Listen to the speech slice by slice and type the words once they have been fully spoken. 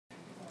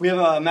We have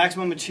a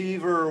Maximum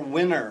Achiever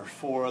winner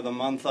for the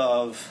month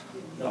of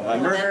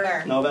November.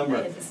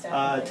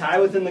 Tie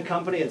within the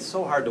company. It's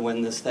so hard to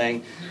win this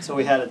thing. So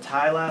we had a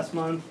tie last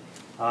month.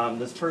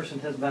 This person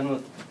has been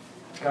with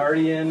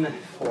Guardian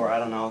for, I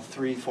don't know,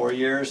 3-4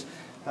 years.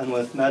 Been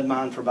with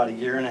Medmon for about a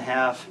year and a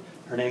half.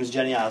 Her name's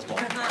Jenny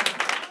Osebold.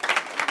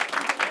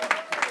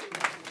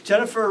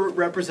 Jennifer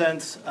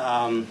represents,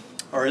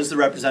 or is the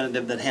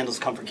representative that handles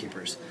Comfort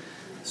Keepers.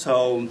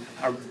 So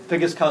our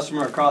biggest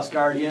customer across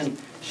Guardian,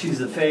 she's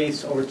the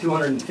face, over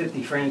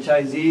 250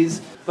 franchisees,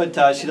 but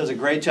she does a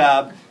great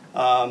job.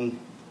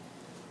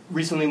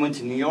 Recently went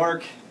to New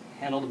York,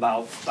 handled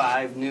about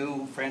 5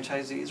 new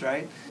franchisees,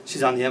 right?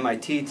 She's on the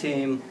MIT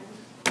team.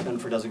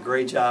 Jennifer does a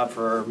great job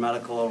for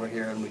medical over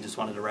here, and we just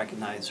wanted to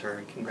recognize her,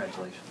 and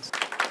congratulations.